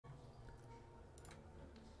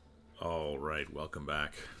Alright, welcome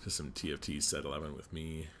back to some TFT Set 11 with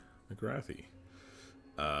me, Mcwrathy.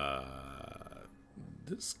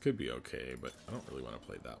 This could be okay, but I don't really want to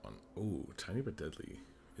play that one. Oh, Tiny But Deadly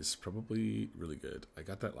is probably really good. I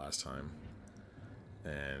got that last time,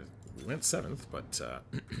 and we went 7th, but,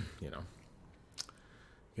 you know.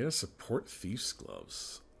 Get a Support Thief's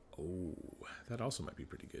Gloves. Oh, that also might be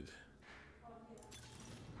pretty good.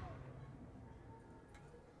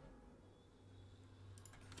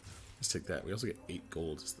 Let's take that. We also get 8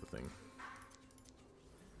 gold is the thing.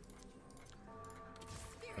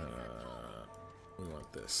 We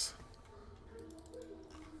want this.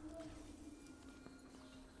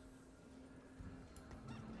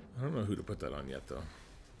 I don't know who to put that on yet, though.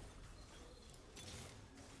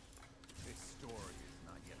 This story is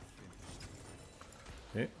not yet finished.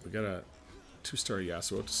 Okay, we got a 2-star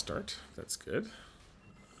Yasuo to start. That's good.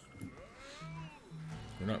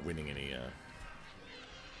 We're not winning any.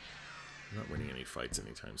 We're not winning any fights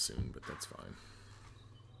anytime soon, but that's fine.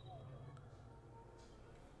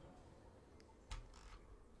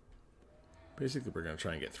 Basically, we're going to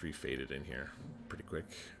try and get 3 Fated in here pretty quick,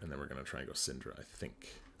 and then we're going to try and go Syndra, I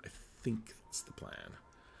think. I think that's the plan.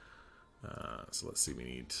 So let's see,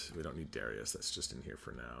 we don't need Darius, that's just in here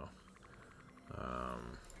for now.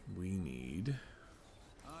 We need...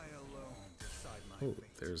 Oh,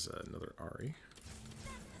 there's another Ahri.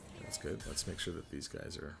 That's good. Let's make sure that these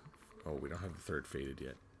guys are... Oh, we don't have the 3rd Fated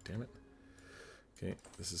yet. Damn it. Okay,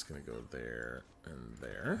 this is going to go there and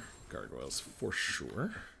there. Gargoyles for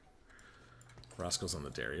sure. Roscoe's on the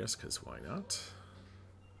Darius, because why not?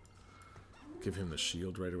 Give him the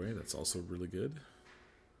shield right away. That's also really good.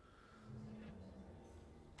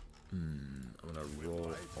 I'm going to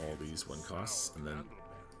roll all these 1 costs, and then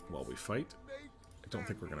while we fight, I don't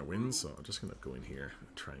think we're going to win, so I'm just going to go in here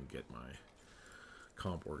and try and get my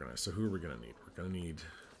comp organized. So who are we going to need? We're going to need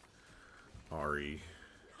Ahri.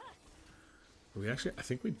 I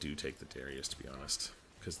think we do take the Darius, to be honest,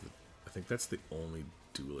 because I think that's the only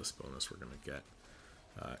duelist bonus we're going to get.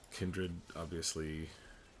 Kindred, obviously.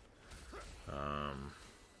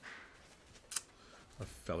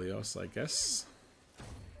 Aphelios, I guess.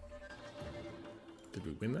 Did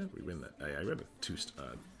we win that? We win that. I got a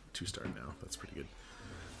 2-star now. That's pretty good.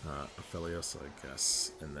 Aphelios, I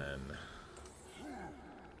guess. And then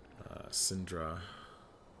Syndra.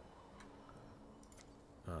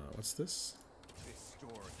 What's this?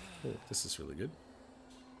 Oh, this is really good.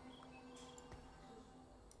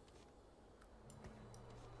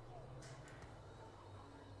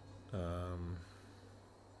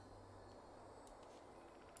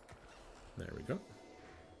 There we go.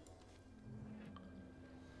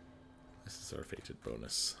 This is our fated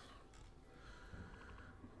bonus.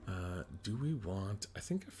 Do we want... I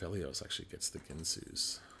think Aphelios actually gets the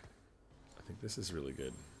Ginsus. I think this is really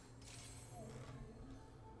good.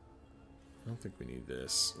 I don't think we need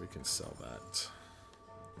this. We can sell that.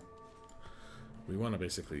 We want to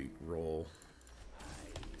basically roll...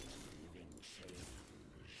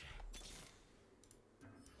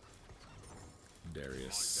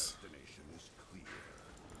 Darius.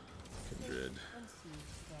 Kindred.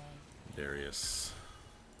 Darius.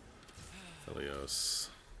 Aphelios.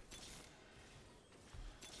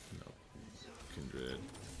 No. Kindred.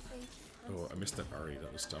 Oh, I missed that Ahri.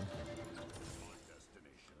 That was dumb.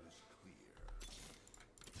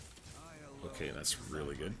 Okay, that's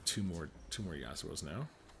really good. Two more Yasuos now.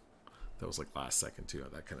 That was like last second too.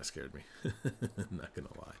 That kind of scared me. Not gonna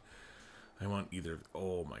lie. I want either.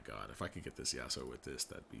 Oh my god! If I could get this Yasuo with this,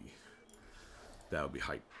 that would be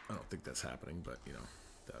hype. I don't think that's happening, but you know,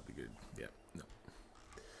 that would be good. Yeah, no.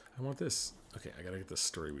 I want this. Okay, I gotta get the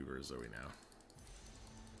Storyweaver Zoe now.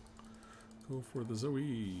 Go for the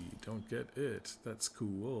Zoe. Don't get it. That's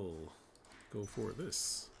cool. Go for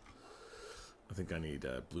this. I think I need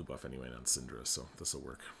blue buff anyway on Syndra, so this will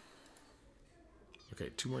work. Okay,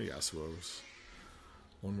 2 more Yasuos.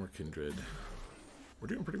 1 more Kindred. We're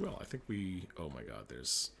doing pretty well. I think we... Oh my god,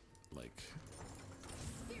 there's like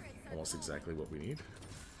almost exactly what we need.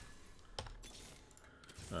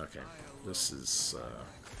 Okay, this is...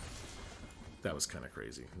 that was kind of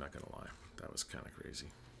crazy, not gonna lie. That was kind of crazy.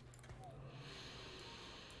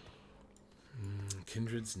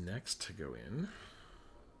 Kindred's next to go in.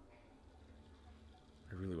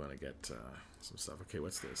 I really want to get some stuff. Okay,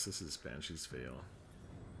 what's this? This is Banshee's Veil.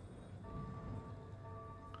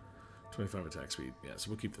 25 attack speed. Yeah, so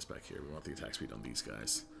we'll keep this back here. We want the attack speed on these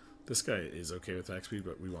guys. This guy is okay with attack speed,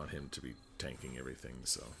 but we want him to be tanking everything,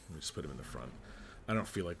 so we just put him in the front. I don't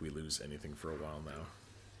feel like we lose anything for a while now.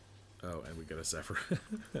 Oh, and we got a Zephyr.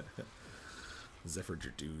 Zephyr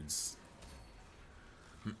your dudes.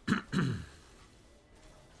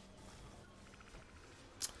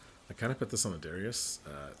 kind of put this on the Darius,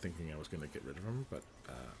 thinking I was going to get rid of him, but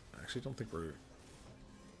I actually don't think we're...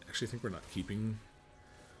 actually think we're not keeping...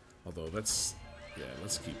 Although, let's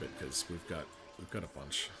keep it, because we've got a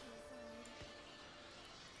bunch.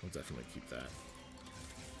 We'll definitely keep that.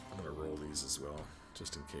 I'm going to roll these as well,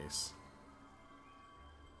 just in case.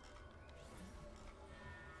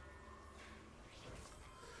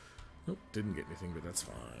 Nope, didn't get anything, but that's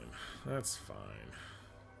fine. That's fine.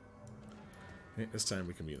 Okay, this time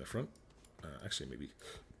we can be in the front. Actually,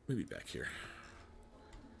 maybe back here.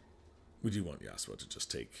 We do want Yasuo to just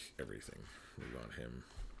take everything. We want him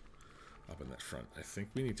up in that front. I think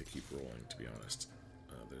we need to keep rolling, to be honest.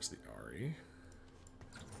 There's the Ahri.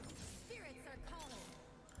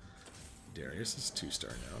 Darius is 2-star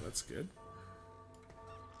now. That's good.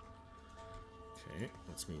 Okay,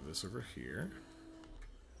 let's move this over here.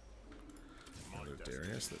 Another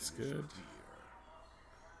Darius. That's good.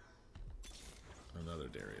 Another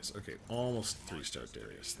Darius. Okay, almost 3-star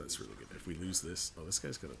Darius. That's really good. If we lose this... Oh, this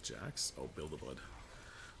guy's got a Jax? Oh, Build-A-Bud.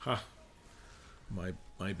 Ha! Huh.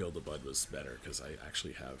 My Build-A-Bud was better because I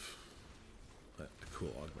actually have a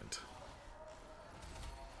cool augment.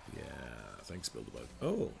 Yeah, thanks, Build-A-Bud.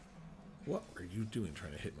 Oh! What are you doing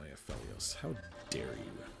trying to hit my Aphelios? How dare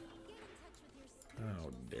you?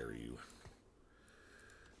 How dare you?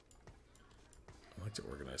 I like to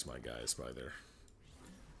organize my guys by their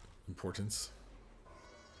importance.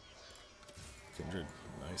 Kindred,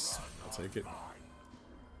 nice. I'll take it.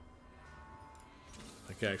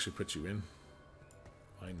 I can actually put you in.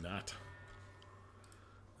 Why not?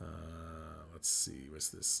 Let's see. What's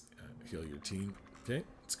this? Heal your team. Okay,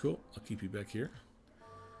 it's cool. I'll keep you back here.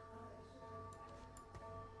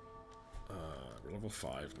 We're level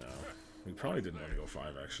 5 now. We probably didn't want to go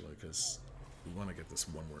 5 actually, because we want to get this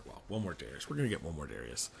one more Darius. We're going to get one more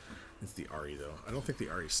Darius. It's the Ahri though. I don't think the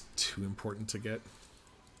Ahri is too important to get.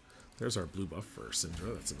 There's our blue buff for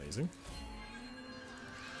Syndra. That's amazing.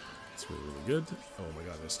 It's really, really good. Oh my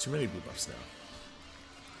god, there's too many blue buffs now.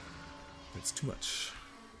 It's too much.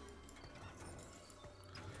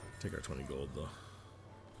 Take our 20 gold though.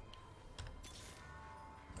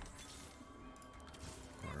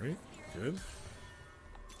 Alright, good.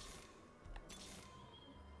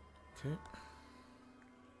 Okay.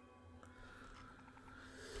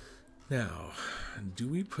 Now, do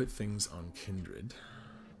we put things on Kindred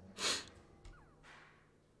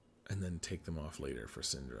and then take them off later for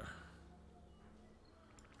Syndra?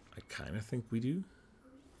 I kind of think we do.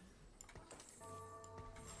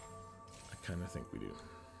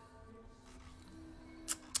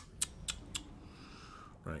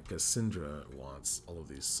 Right, because Syndra wants all of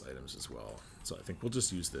these items as well. So I think we'll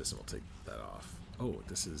just use this and we'll take that off. Oh,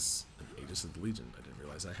 this is an Aegis of the Legion. I didn't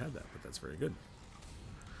realize I had that, but that's very good.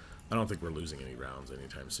 I don't think we're losing any rounds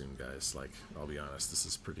anytime soon, guys. Like, I'll be honest, this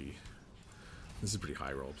is pretty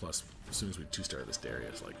high roll. Plus, as soon as we 2-star this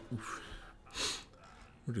Darius, like, oof,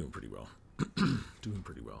 we're doing pretty well. Doing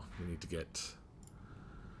pretty well. We need to get,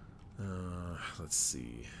 let's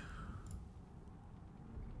see.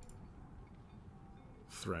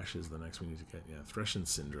 Thresh is the next we need to get. Yeah, Thresh and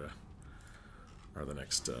Syndra are the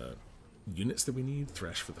next units that we need.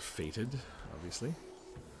 Thresh for the Fated, obviously.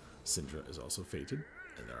 Syndra is also Fated,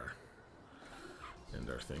 and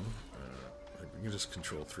our thing. I think we can just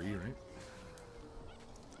control 3, right?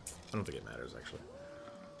 I don't think it matters, actually.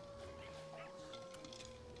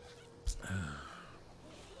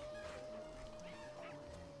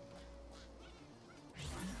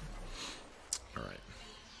 Alright.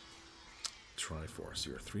 Triforce.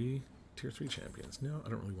 You're 3 tier 3 champions. No, I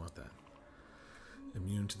don't really want that.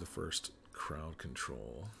 Immune to the first crowd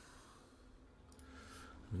control.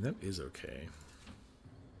 I mean, that is okay.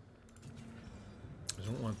 I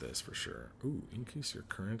don't want this for sure. Ooh, increase your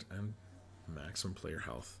current and maximum player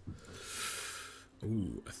health.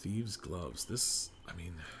 Ooh, a thieves' gloves. This, I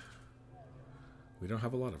mean, we don't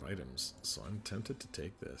have a lot of items, so I'm tempted to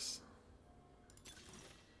take this.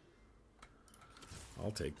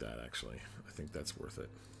 I'll take that, actually. I think that's worth it.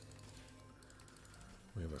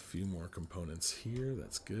 We have a few more components here.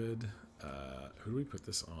 That's good. Who do we put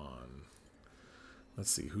this on? Let's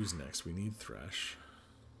see, who's next? We need Thresh.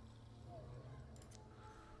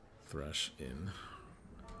 Thresh in.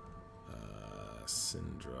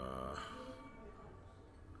 Syndra.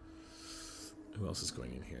 Who else is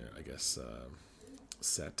going in here? I guess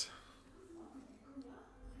Set.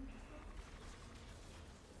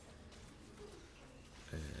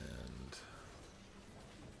 And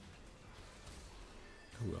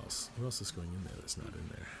who else? Who else is going in there that's not in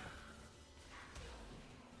there?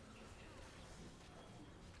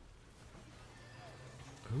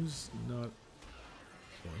 Who's not?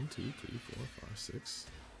 1, 2, 3, 4, 5, 6.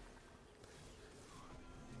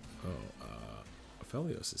 Oh,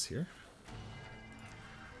 Aphelios is here.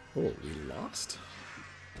 Oh, we lost?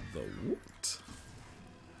 The what?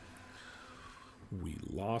 We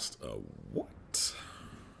lost a what?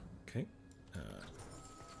 Okay.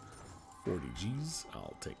 40 G's,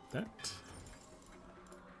 I'll take that.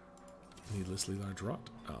 Needlessly large rot,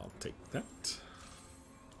 I'll take that.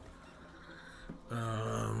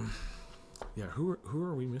 Yeah, who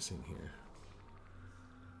are we missing here?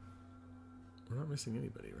 We're not missing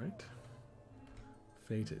anybody, right?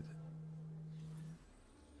 Fated.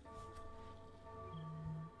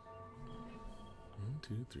 One,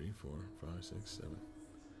 2, 3, 4, 5, 6, 7.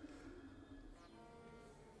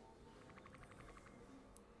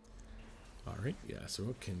 Alright, yeah,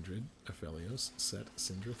 so Kindred, Aphelios, Set,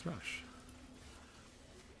 Cinder, Thrush.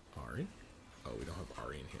 Ari? Oh, we don't have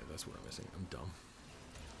Ari in here, that's what I'm missing. I'm dumb.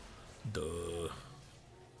 Duh.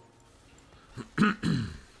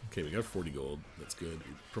 Okay, we got 40 gold. That's good.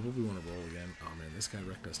 We probably want to roll again. Oh man, this guy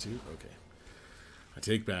wrecked us too. Okay, I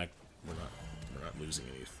take back. We're not losing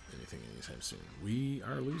anything anytime soon. We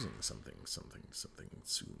are losing something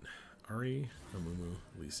soon. Ari, Amumu,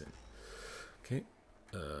 Lee Sin. Okay,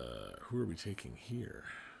 who are we taking here?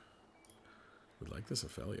 Would like this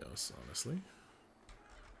Aphelios, honestly.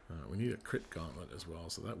 We need a crit gauntlet as well,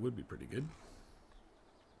 so that would be pretty good.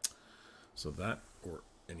 So that, or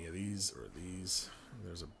any of these, or these.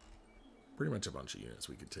 There's pretty much a bunch of units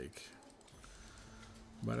we could take.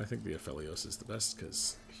 But I think the Aphelios is the best,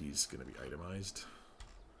 because he's going to be itemized.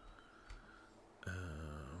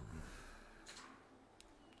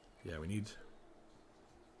 Yeah, we need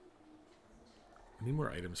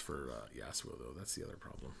more items for Yasuo, though. That's the other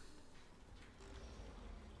problem.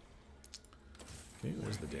 Okay,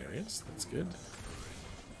 there's the Darius. That's good.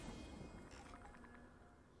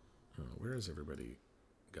 Where has everybody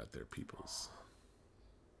got their peoples?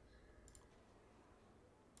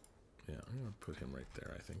 Yeah, I'm going to put him right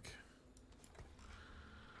there, I think.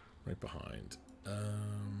 Right behind.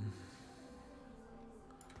 And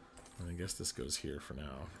I guess this goes here for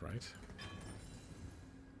now, right?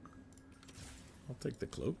 I'll take the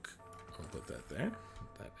cloak. I'll put that there.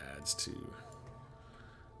 That adds to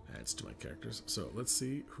my characters. So let's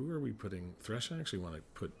see, who are we putting? Thresh, I actually want to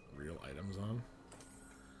put real items on.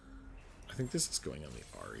 I think this is going on the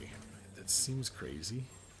Ari. That seems crazy.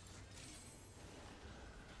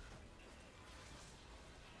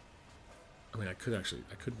 I mean, I could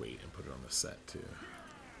wait and put it on the set too.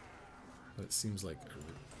 But it seems like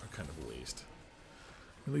a kind of waste.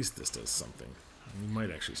 At least this does something. We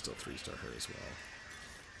might actually still 3-star her as well.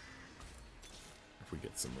 If we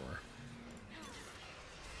get some more.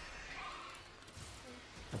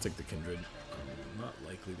 I'll take the Kindred. I'm not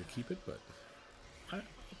likely to keep it, but I'll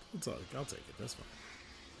take it. That's fine.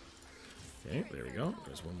 Okay, there we go.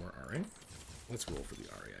 There's one more Ari. Let's roll for the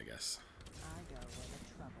Ari, I guess.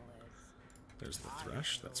 There's the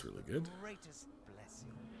Thresh. That's really good.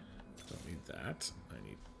 Don't need that. I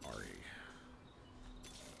need Ari.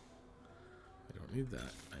 I don't need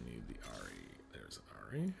that. I need the Ari. There's an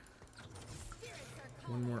Ari.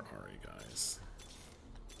 One more Ari, guys.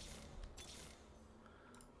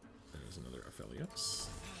 There's another Aphelios.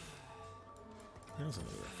 There's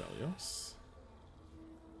another Aphelios.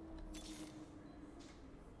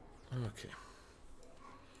 Okay.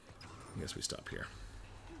 I guess we stop here.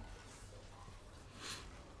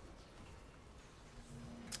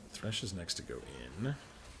 Thresh is next to go in.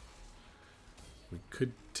 We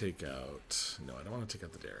could take out... No, I don't want to take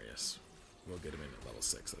out the Darius. We'll get him in at level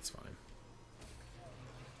 6, that's fine.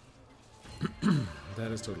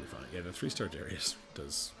 That is totally fine. Yeah, the 3-star Darius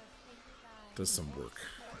does some work.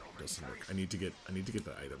 I need to get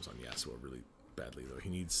the items on Yasuo really badly though. He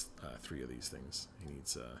needs 3 of these things. He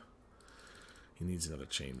needs another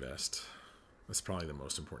chain vest. That's probably the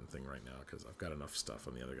most important thing right now because I've got enough stuff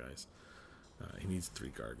on the other guys. He needs 3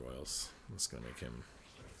 gargoyles. That's gonna make him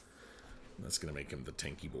the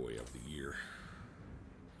tanky boy of the year.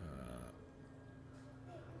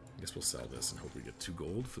 I guess we'll sell this and hope we get 2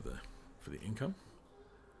 gold for the income.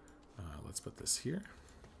 Let's put this here.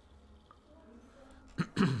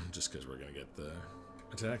 Just because we're going to get the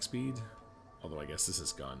attack speed. Although I guess this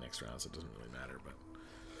is gone next round, so it doesn't really matter. But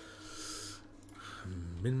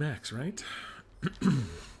min-max, right?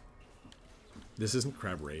 This isn't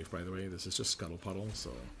Crab Rave, by the way. This is just Scuttle Puddle,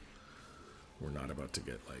 so we're not about to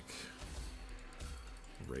get, like,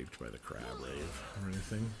 raped by the Crab Rave or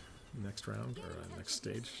anything next round, or next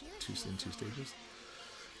stage. In 2 stages.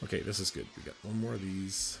 Okay, this is good. We got 1 more of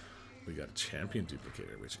these. We got a Champion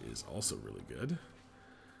Duplicator, which is also really good.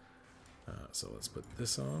 So let's put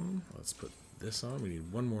this on. Let's put this on. We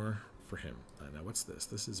need 1 more for him. Now what's this?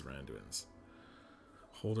 This is Randuin's.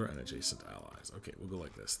 Holder and adjacent allies. Okay, we'll go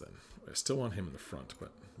like this then. I still want him in the front,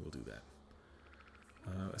 but we'll do that.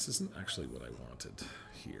 This isn't actually what I wanted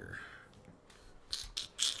here.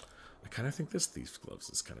 I kind of think this Thief's Gloves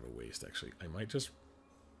is kind of a waste, actually. I might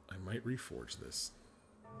reforge this.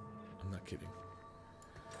 I'm not kidding.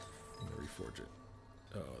 I'm going to reforge it.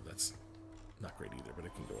 Oh, that's not great either, but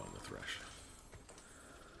it can go on the Thresh.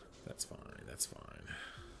 That's fine, that's fine.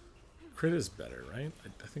 Crit is better, right?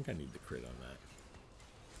 I think I need the crit on that.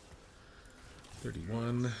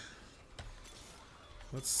 31.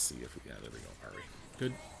 Let's see if we... Yeah, there we go. Ari.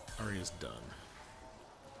 Good. Ari is done.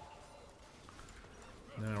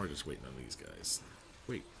 Now we're just waiting on these guys.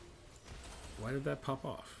 Wait. Why did that pop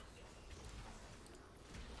off?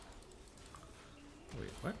 Wait,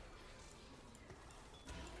 what?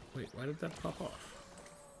 Wait, why did that pop off?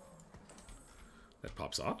 That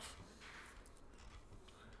pops off?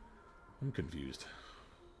 I'm confused.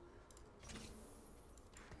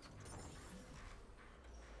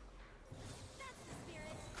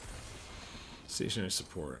 Stationary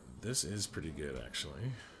support. This is pretty good,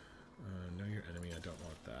 actually. Know your enemy. I don't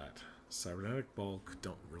want that. Cybernetic bulk.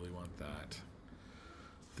 Don't really want that.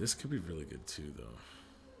 This could be really good too, though.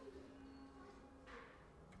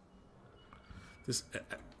 This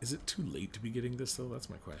is it too late to be getting this though? That's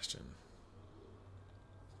my question.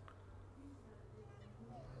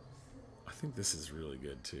 I think this is really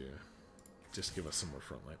good too. Just give us some more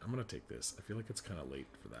front line. I'm gonna take this. I feel like it's kind of late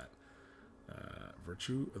for that.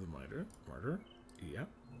 Virtue of the Martyr. Yeah.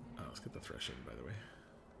 Let's get the Thresh in, by the way.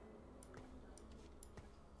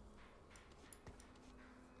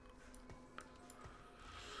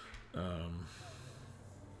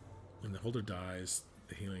 When the holder dies,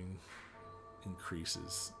 the healing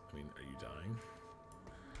increases. I mean, are you dying?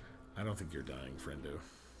 I don't think you're dying, friendo.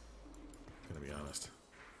 Gonna be honest.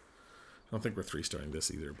 I don't think we're 3-starring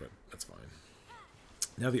this either, but that's fine.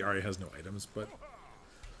 Now the Arya has no items, but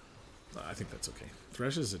I think that's okay.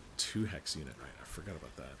 Thresh is a 2-hex unit, right? I forgot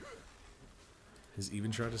about that. His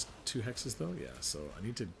Even Shroud is 2 hexes, though? Yeah, so I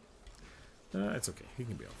need to... it's okay. He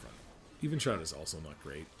can be out front. Even Shroud is also not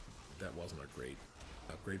great. That wasn't a great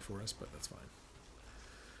upgrade for us, but that's fine.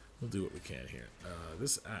 We'll do what we can here.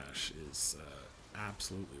 This Ashe is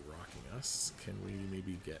absolutely rocking us. Can we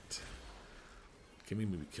maybe get... Can we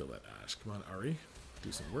maybe kill that Ashe? Come on, Ari.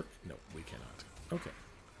 Do some work? No, we cannot. Okay.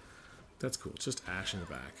 That's cool. It's just Ashe in the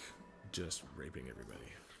back. Just raping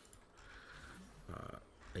everybody.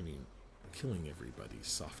 I mean, killing everybody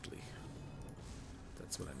softly.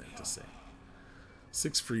 That's what I meant to say.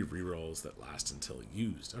 6 free rerolls that last until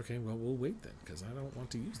used. Okay, well, we'll wait then, because I don't want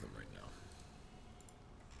to use them right now.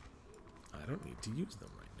 I don't need to use them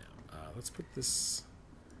right now. Let's put this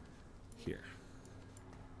here.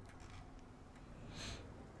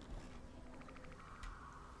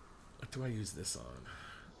 What do I use this on?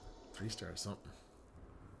 3-star or something.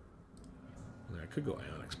 I mean, I could go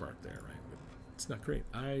Ionic Spark there, right? But it's not great.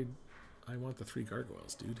 I want the 3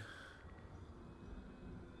 gargoyles, dude.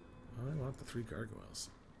 I want the 3 gargoyles.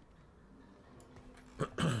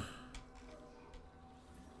 I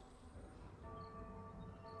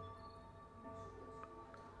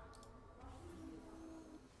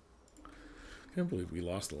can't believe we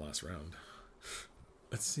lost the last round.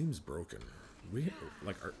 It seems broken. We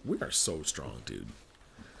are so strong, dude.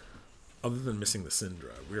 Other than missing the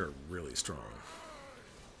Syndra, we are really strong.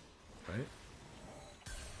 Right?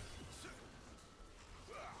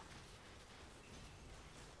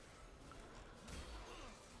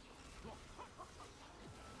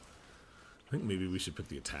 I think maybe we should put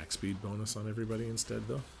the attack speed bonus on everybody instead,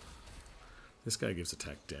 though. This guy gives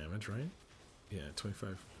attack damage, right? Yeah,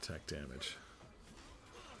 25 attack damage.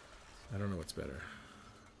 I don't know what's better.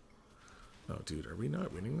 Oh, dude, are we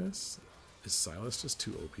not winning this? Is Silas just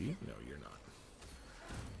too OP? No, you're not.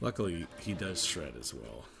 Luckily, he does shred as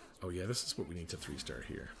well. Oh yeah, this is what we need to 3-star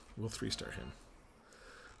here. We'll 3-star him.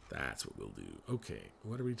 That's what we'll do. Okay,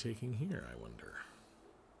 what are we taking here, I wonder?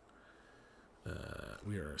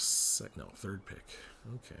 We are third pick.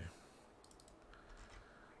 Okay.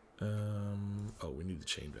 Oh, we need the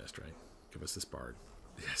chain vest, right? Give us this bard.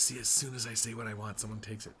 Yeah, see, as soon as I say what I want, someone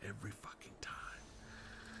takes it every fucking time.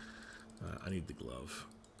 I need the glove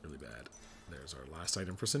really bad. There's our last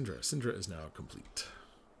item for Syndra. Syndra is now complete.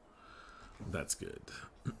 That's good.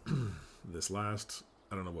 This last,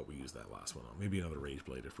 I don't know what we use that last one on. Maybe another Rage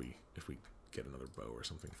Blade if we get another bow or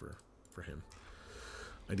something for him.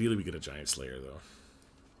 Ideally, we get a Giant Slayer though.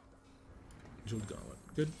 Jeweled Gauntlet,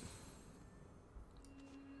 good.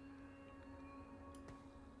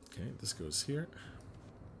 Okay, this goes here.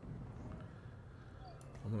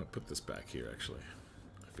 I'm gonna put this back here. Actually,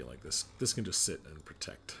 I feel like this can just sit and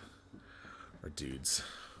protect Our dudes.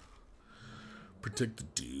 Protect the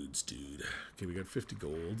dudes, dude. Okay, we got 50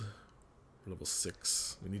 gold. We're level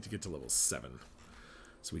 6. We need to get to level 7.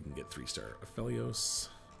 So we can get 3-star Aphelios.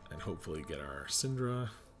 And hopefully get our Syndra.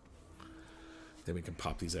 Then we can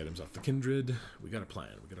pop these items off the Kindred. We got a plan.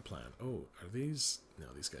 We got a plan. Oh, are these? No,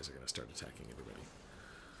 these guys are going to start attacking everybody.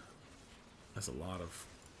 That's a lot of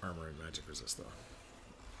armor and magic resist, though.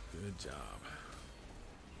 Good job.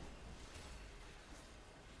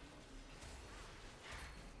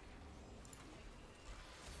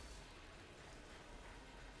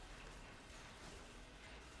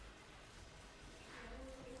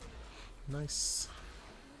 Nice.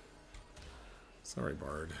 Sorry,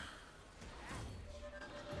 Bard.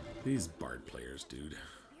 These Bard players, dude.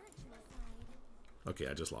 Okay,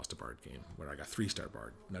 I just lost a Bard game where I got 3-star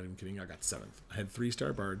Bard. Not even kidding, I got 7th. I had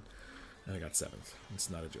 3-star Bard, and I got 7th. It's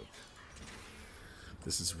not a joke.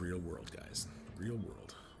 This is real world, guys. Real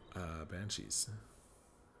world. Banshees.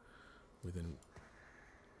 Within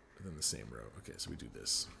the same row. Okay, so we do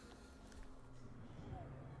this.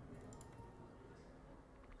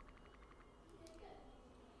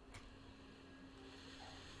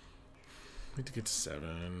 Need to get to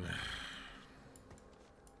 7.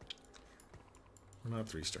 We're not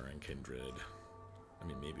 3-starring Kindred. I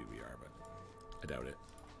mean, maybe we are, but I doubt it.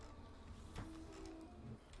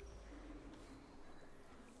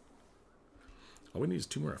 All we need is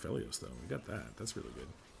 2 more Aphelios, though. We got that. That's really good.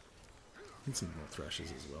 Need some more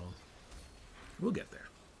Thrashes as well. We'll get there.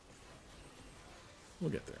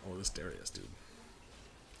 We'll get there. Oh, this Darius, dude.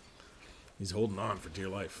 He's holding on for dear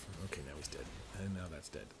life. Okay, now he's dead. And now that's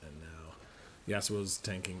dead. And now Yasuo's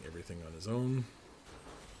tanking everything on his own.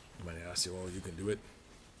 You might ask you, oh, you can do it.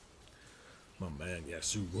 My man,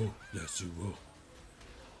 Yasuo. Yasuo.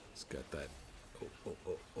 He's got that.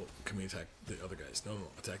 Oh. Can we attack the other guys? No.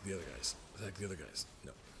 Attack the other guys. Attack the other guys.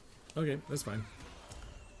 No. Okay, that's fine.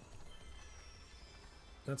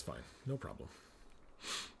 That's fine. No problem.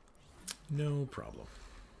 No problem.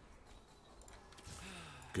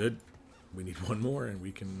 Good. We need 1 more and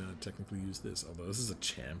we can technically use this. Although this is a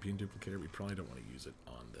champion duplicator, we probably don't want to use it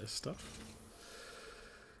on this stuff.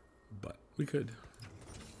 But we could.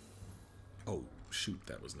 Oh, shoot,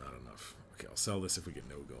 that was not enough. Okay, I'll sell this if we get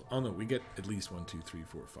no gold. Oh no, we get at least 1, 2, 3,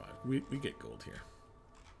 4, 5. We get gold here.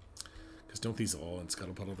 Because don't these all in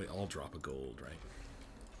Scuttle Puddle, they all drop a gold, right?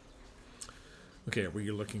 Okay, are we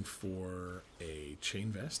looking for a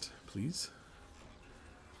chain vest, please?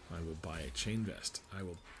 I will buy a chain vest. I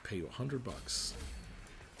will pay you $100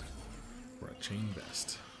 for a chain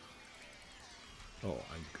vest. Oh,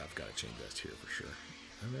 I've got a chain vest here for sure.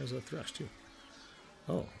 And there's a Thresh too.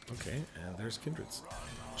 Oh, okay. And there's Kindred's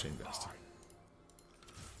chain vest.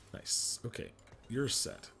 Nice. Okay, you're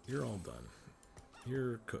set. You're all done.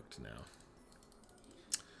 You're cooked now.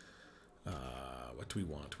 What do we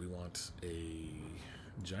want? We want a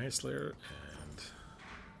Giant Slayer and...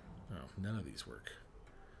 Oh, none of these work.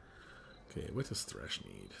 Okay, what does Thresh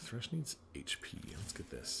need? Thresh needs HP. Let's get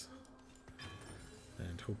this.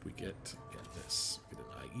 And hope we get this. Get an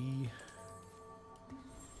IE.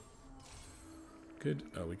 Good.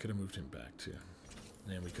 Oh, we could have moved him back too.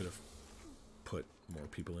 And we could have put more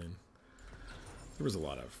people in. There was a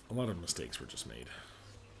lot of mistakes were just made.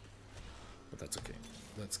 But that's okay.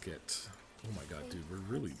 Let's get... Oh my god, dude, we're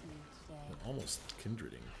almost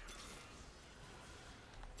kindreding.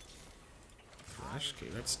 Thresh? Okay,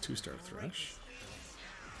 that's 2-star Thresh.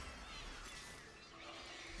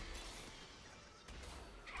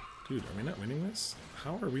 Dude, are we not winning this?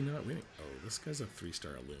 How are we not winning? Oh, this guy's a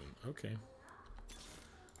 3-star Loon. Okay.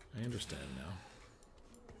 I understand now.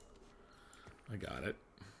 I got it.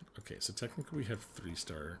 Okay, so technically we have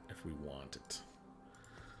 3-star if we want it.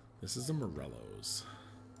 This is a Morello's.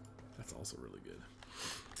 That's also really good.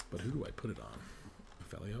 But who do I put it on?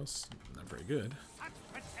 Aphelios? Not very good.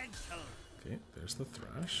 Okay, there's the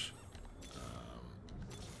Thresh.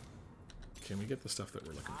 Can we get the stuff that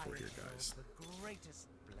we're looking for here, guys?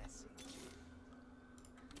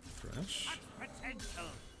 Thresh.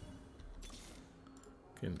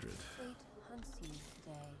 Kindred.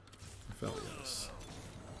 Aphelios.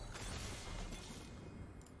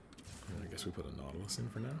 I guess we put a Nautilus in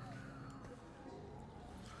for now.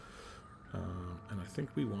 And I think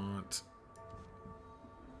we want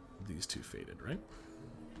these 2 faded, right?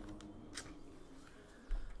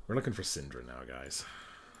 We're looking for Syndra now, guys.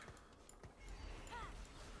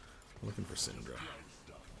 We're looking for Syndra.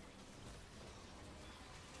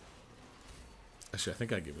 Actually, I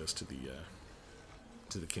think I give this to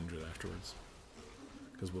the Kindred afterwards,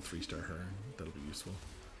 because we'll 3-star her. That'll be useful.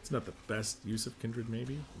 It's not the best use of Kindred,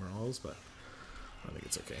 maybe Morales, but I think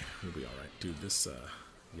it's okay. We'll be all right, dude. This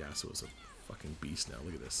Yasuo is a fucking beast now.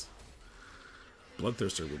 Look at this.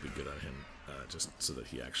 Bloodthirster would be good on him, just so that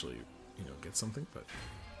he actually, you know, gets something. But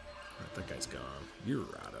right, that guy's gone. You're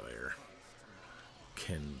out of there.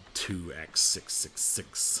 Ken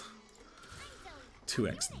 2x666.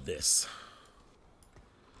 2x this.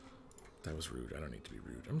 That was rude. I don't need to be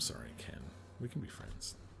rude. I'm sorry, Ken. We can be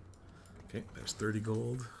friends. Okay, there's 30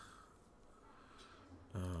 gold.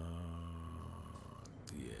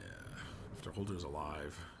 Yeah. After holder is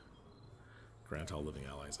alive. Grant all living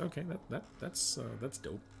allies. Okay, that's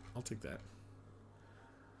dope. I'll take that.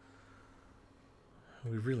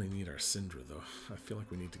 We really need our Syndra, though. I feel like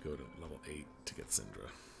we need to go to level 8 to get Syndra.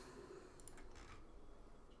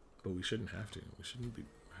 But we shouldn't have to. We shouldn't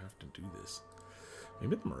have to do this.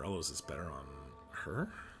 Maybe the Morello's is better on her?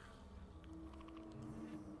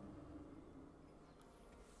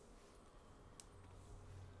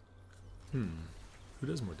 Who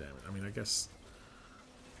does more damage? I mean, I guess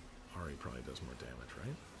Ari probably does more damage,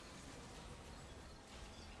 right?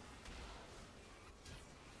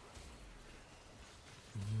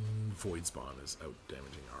 Void Spawn is out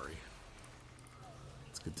damaging Ari.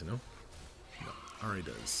 It's good to know. No, Ari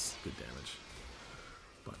does good damage.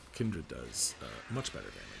 But Kindred does much better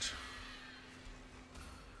damage.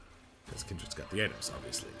 Because Kindred's got the items,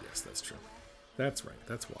 obviously. Yes, that's true. That's right,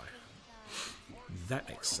 that's why. That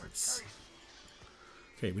makes sense.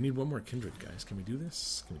 Okay, we need one more Kindred, guys. Can we do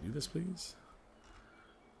this? Can we do this, please?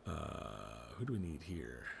 Who do we need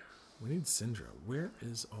here? We need Syndra. Where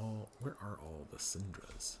are all the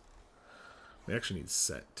Syndras? We actually need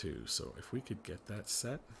set, too. So if we could get that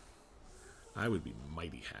set, I would be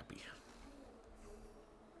mighty happy.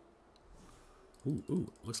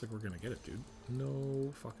 Ooh, looks like we're gonna get it, dude.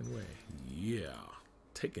 No fucking way. Yeah,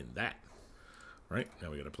 taking that. All right, now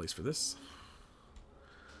we got a place for this.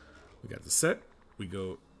 We got the set. We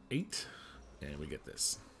go 8, and we get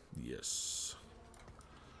this. Yes.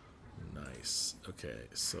 Nice. Okay,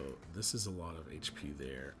 so this is a lot of HP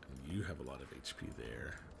there, and you have a lot of HP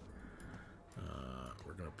there.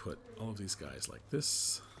 We're gonna put all of these guys like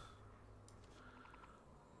this.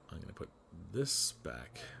 I'm gonna put this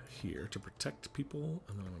back here to protect people,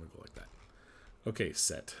 and then I'm gonna go like that. Okay,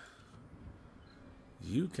 set.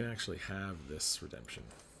 You can actually have this redemption.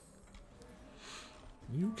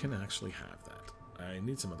 You can actually have that. I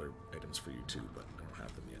need some other items for you too, but I don't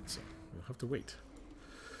have them yet, so we'll have to wait.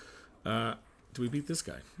 Do we beat this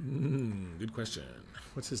guy? Good question.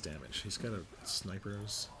 What's his damage? He's got a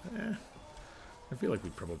snipers. I feel like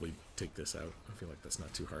we'd probably take this out. I feel like that's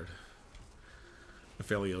not too hard.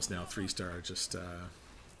 Aphelios now 3-star, just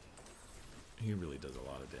he really does a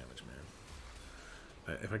lot of damage,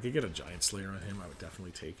 man. If I could get a Giant Slayer on him, I would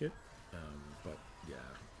definitely take it. But yeah,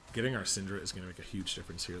 getting our Syndra is going to make a huge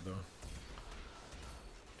difference here, though.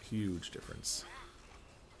 Huge difference.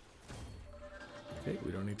 Okay,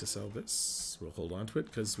 we don't need to sell this. We'll hold on to it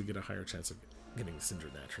because we get a higher chance of getting the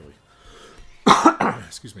Syndra naturally.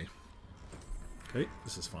 Excuse me. Okay,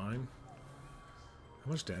 this is fine.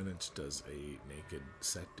 How much damage does a naked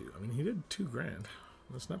set do? I mean, he did 2 grand.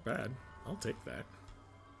 That's not bad. I'll take that.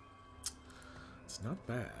 It's not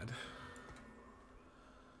bad.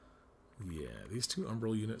 Yeah, these 2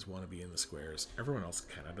 Umbral units want to be in the squares. Everyone else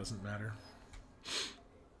kind of doesn't matter.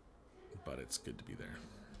 But it's good to be there.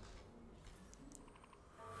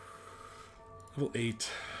 Level 8.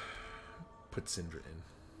 Put Syndra in.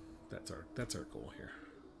 That's our goal here.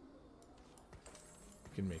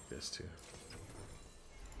 We can make this too.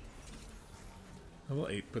 Level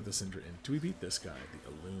 8, put the Syndra in. Do we beat this guy, the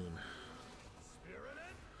Alloon?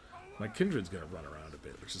 My Kindred's going to run around a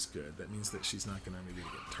bit, which is good. That means that she's not going to maybe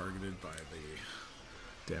get targeted by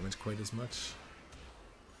the damage quite as much.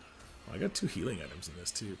 Well, I got 2 healing items in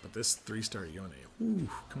this too, but this 3-star Yone. Ooh,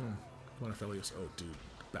 come on. Come on, Aphelios. Oh, dude.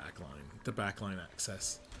 Backline. The backline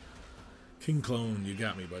access. King Clone, you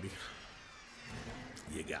got me, buddy.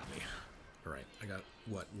 You got me. Alright, I got,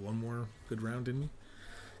 what, 1 more good round in me?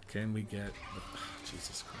 Can we get...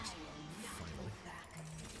 Jesus Christ. Finally.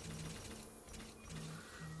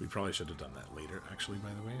 We probably should have done that later, actually, by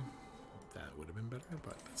the way. That would have been better,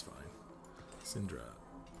 but that's fine. Syndra.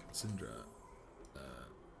 Syndra.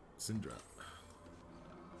 Syndra.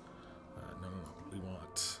 No. We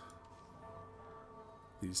want...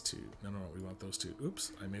 these 2. No, we want those 2.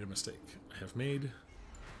 Oops, I made a mistake. I have made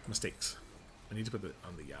mistakes. I need to put it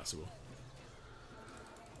on the Yasuo.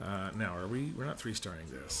 Now, we're not 3-starring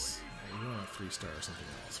this. We want a 3-star or something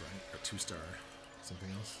else, right? Or 2-star something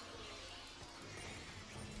else.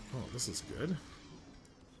 Oh, this is good.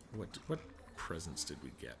 What presents did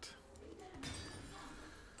we get?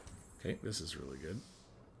 Okay, this is really good.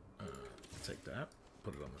 Take that.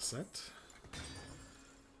 Put it on the set.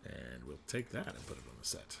 And we'll take that and put it on the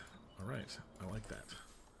set. Alright, I like that.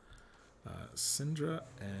 Syndra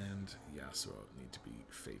and Yasuo need to be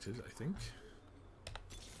fated, I think.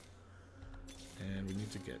 And we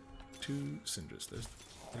need to get 2 Syndras. There's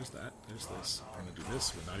that. There's this. We're going to do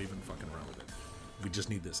this. We're not even fucking around with it. We just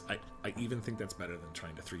need this. I even think that's better than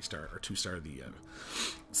trying to 3-star or 2-star the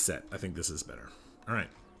set. I think this is better. Alright.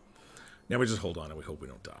 Now we just hold on and we hope we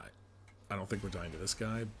don't die. I don't think we're dying to this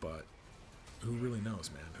guy, but who really knows,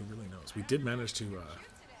 man? Who really knows? We did manage to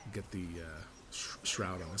get the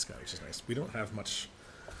shroud on this guy, which is nice. We don't have much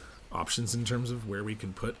options in terms of where we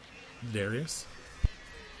can put Darius.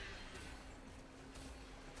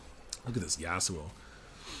 Look at this Yasuo.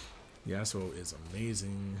 Yasuo is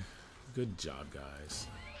amazing. Good job, guys.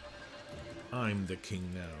 I'm the king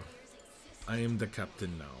now. I am the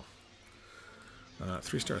captain now.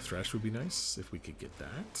 3-star Thresh would be nice if we could get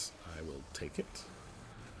that. I will take it.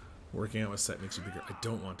 Working out with set makes you bigger. I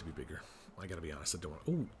don't want to be bigger. I gotta be honest, I don't want...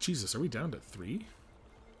 Oh, Jesus, are we down to 3?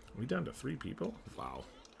 Are we down to 3 people? Wow.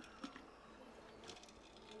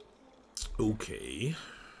 Okay.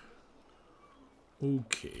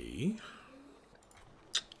 Okay.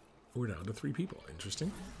 We're down to 3 people.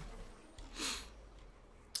 Interesting.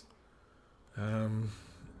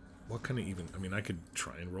 What kind of even... I mean, I could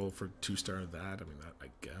try and roll for 2-star that. I mean, that, I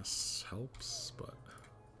guess, helps, but...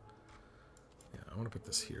 Yeah, I want to put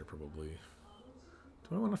this here, probably.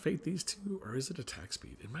 Do I want to fate these 2, or is it attack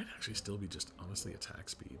speed? It might actually still be just, honestly, attack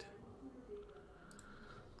speed.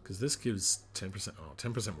 Because this gives 10%... Oh,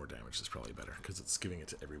 10% more damage is probably better, because it's giving it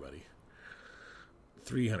to everybody.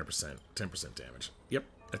 300%, 10% damage. Yep,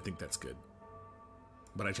 I think that's good.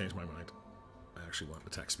 But I changed my mind. I actually want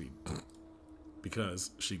attack speed. Because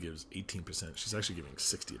she gives 18%. She's actually giving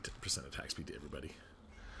 60% attack speed to everybody.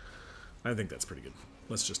 I think that's pretty good.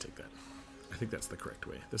 Let's just take that. I think that's the correct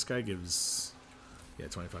way. This guy gives, yeah,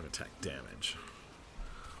 25 attack damage.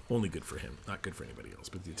 Only good for him, not good for anybody else.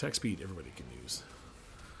 But the attack speed, everybody can use.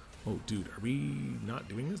 Oh, dude, are we not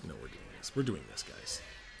doing this? No, we're doing this. We're doing this, guys.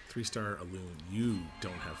 3-star Alune, you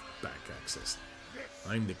don't have back access.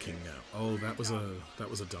 I'm the king now. Oh, that was a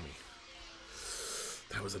dummy.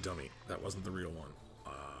 That was a dummy. That wasn't the real one.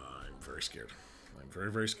 I'm very scared. I'm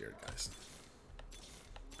very, very scared, guys.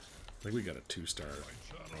 I think we got a 2-star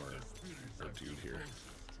or dude here.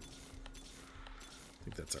 I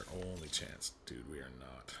think that's our only chance. Dude, we are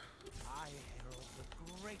not. I herald the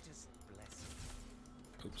greatest blessing.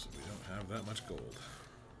 Oops, we don't have that much gold.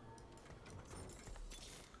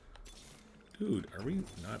 Dude, are we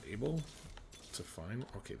not able to find...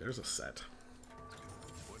 Okay, there's a set.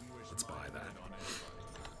 Let's buy that.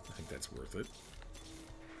 I think that's worth it.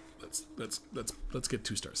 Let's get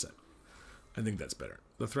 2-star set. I think that's better.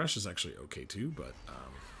 The Thresh is actually okay too, but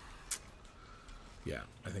yeah,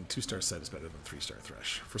 I think 2-star set is better than 3-star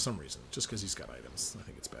Thresh for some reason. Just because he's got items, I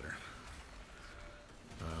think it's better.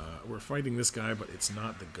 We're fighting this guy, but it's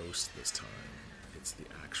not the ghost this time. It's the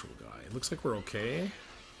actual guy. It looks like we're okay.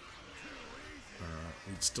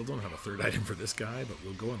 We still don't have a 3rd item for this guy, but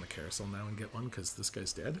we'll go on the carousel now and get one because this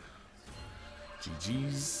guy's dead.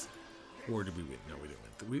 GG's. Or did we win? No, we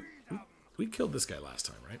didn't win. We killed this guy last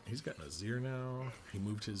time, right? He's got Nazir now. He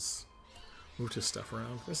moved his stuff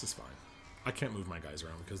around. This is fine. I can't move my guys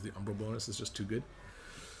around because the Umbral bonus is just too good.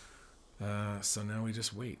 So now we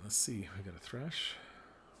just wait. Let's see. We got a Thresh.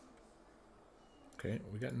 Okay,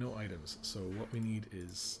 we got no items. So what we need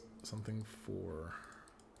is something for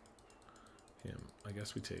him. I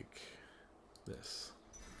guess we take this.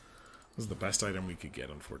 This is the best item we could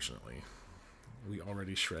get, unfortunately. We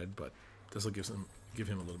already shred, but this will give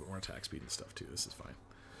him a little bit more attack speed and stuff too. This is fine.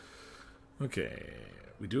 Okay,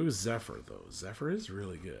 we do have Zephyr though. Zephyr is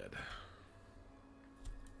really good.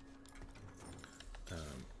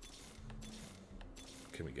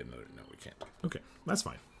 Can we get another? No, we can't. Okay, that's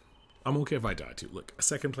fine. I'm okay if I die too. Look, a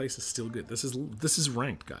 2nd place is still good. This is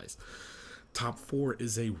ranked, guys. Top 4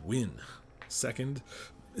 is a win. 2nd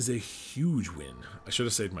is a huge win. I should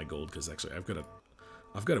have saved my gold because actually I've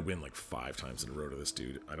got to win like 5 times in a row to this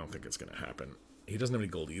dude. I don't think it's gonna happen. He doesn't have any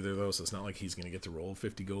gold either though, so it's not like he's gonna get to roll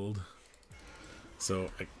 50 gold. So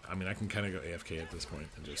I mean I can kind of go AFK at this point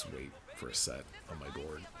and just wait for a set on my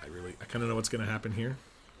board. I kind of know what's gonna happen here.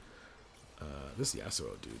 This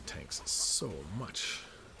Yasuo dude tanks so much.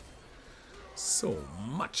 So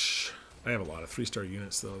much. I have a lot of 3-star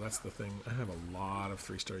units though, that's the thing. I have a lot of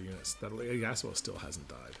 3-star units. That Yasuo still hasn't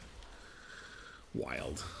died.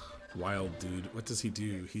 Wild. Wild dude. What does he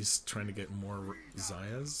do? He's trying to get more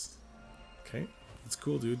Zayas. Okay. It's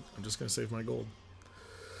cool, dude. I'm just gonna save my gold.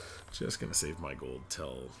 Just gonna save my gold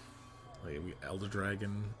till... Wait, we Elder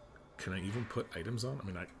Dragon. Can I even put items on? I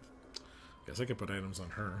mean, Guess I could put items on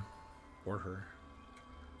her. Or her.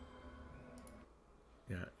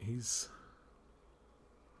 Yeah, he's...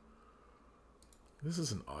 This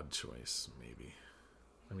is an odd choice, maybe.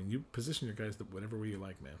 I mean, you position your guys whatever way you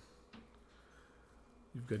like, man.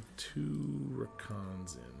 You've got 2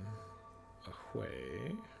 Rakans in.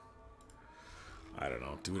 Away. I don't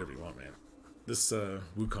know. Do whatever you want, man. This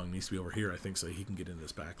Wukong needs to be over here, I think, so he can get in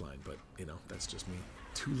this back line. But, you know, that's just me.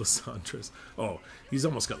 2 Lissandras. Oh, he's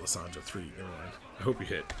almost got Lissandra 3. Never mind. I hope you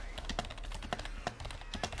hit.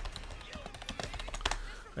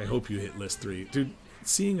 I hope you hit list 3. Dude,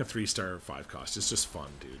 seeing a 3-star 5 cost is just fun,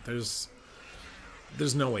 dude.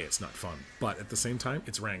 There's no way it's not fun. But at the same time,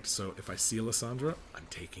 it's ranked. So if I see a Lissandra, I'm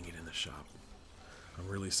taking it in the shop. I'm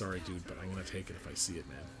really sorry, dude, but I'm going to take it if I see it,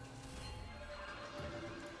 man.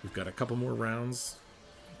 We've got a couple more rounds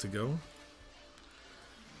to go.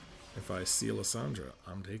 If I see a Lissandra,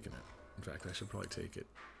 I'm taking it. In fact, I should probably take it.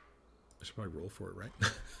 I should probably roll for it, right?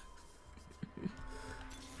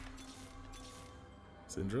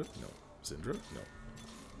 Syndra? No. Syndra? No.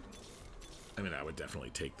 I mean, I would definitely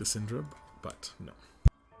take the Syndra, but no.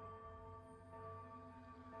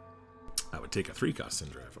 I would take a 3-cost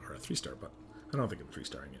Syndra or a 3-star, but I don't think I'm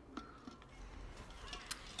 3-starring it.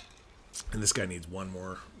 And this guy needs one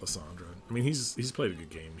more Lissandra. I mean, he's played a good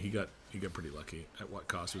game. He got pretty lucky. At what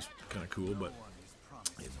cost was kind of cool, but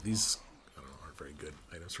yeah, these I don't know, aren't very good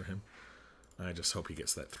items for him. I just hope he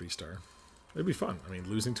gets that 3-star. It'd be fun. I mean,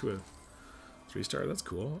 losing to a 3-star, that's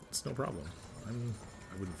cool. It's no problem. I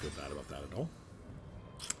wouldn't feel bad about that at all.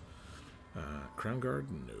 Crown Guard?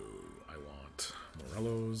 No. I want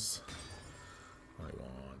Morello's. I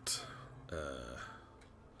want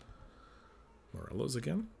Morello's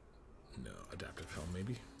again? No. Adaptive Helm,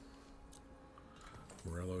 maybe?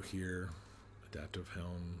 Morello here. Adaptive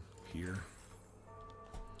Helm here.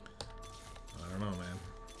 I don't know, man.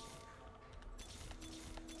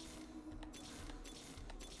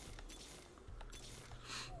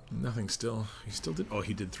 Nothing still. He still did. Oh,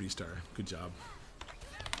 he did 3-star. Good job.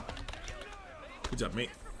 Good job, mate.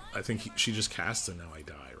 I think she just casts and now I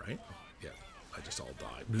die, right? Yeah, I just all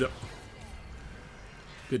died. Blah.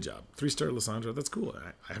 Good job. 3-star Lissandra. That's cool.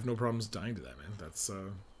 I have no problems dying to that, man. That's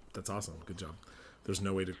awesome. Good job. There's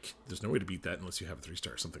no way to beat that unless you have a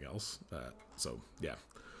 3-star or something else. So yeah,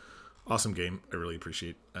 awesome game. I really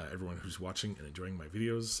appreciate everyone who's watching and enjoying my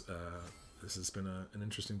videos. This has been an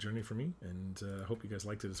interesting journey for me, and I hope you guys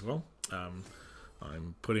liked it as well.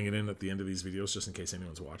 I'm putting it in at the end of these videos just in case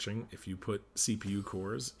anyone's watching. If you put CPU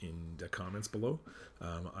cores in the comments below,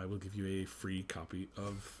 I will give you a free copy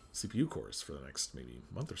of CPU cores for the next maybe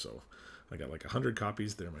month or so. I got like 100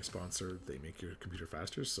 copies. They're my sponsor. They make your computer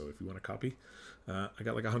faster. So if you want a copy, I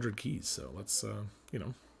got like 100 keys. So let's, you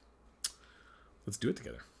know, let's do it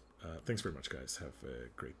together. Thanks very much, guys. Have a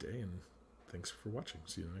great day, and thanks for watching.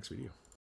 See you in the next video.